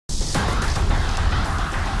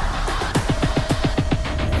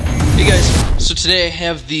So today I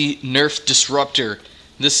have the Nerf Disruptor.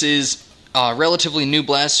 This is a relatively new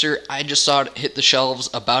blaster. I just saw it hit the shelves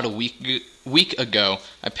about a week ago.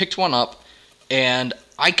 I picked one up and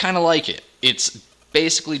I kind of like it. It's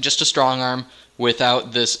basically just a Strongarm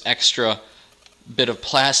without this extra bit of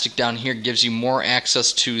plastic down here. It gives you more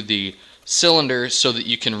access to the cylinder so that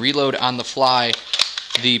you can reload on the fly.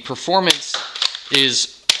 The performance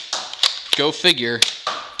is, go figure,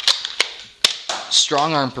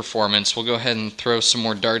 Strongarm performance. We'll go ahead and throw some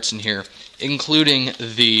more darts in here, including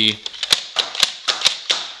the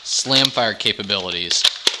slam fire capabilities.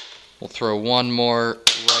 We'll throw one more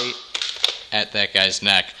right at that guy's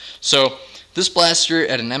neck. So this blaster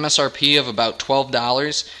at an MSRP of about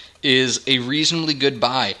 $12 is a reasonably good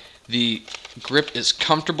buy. The grip is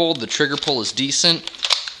comfortable, the trigger pull is decent,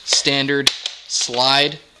 standard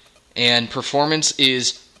slide, and performance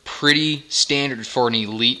is pretty standard for an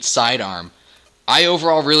elite sidearm. I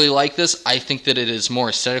overall really like this. I think that it is more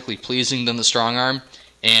aesthetically pleasing than the Strongarm,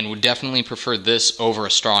 and would definitely prefer this over a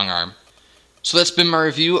Strongarm. So that's been my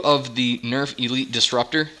review of the Nerf Elite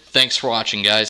Disruptor. Thanks for watching, guys.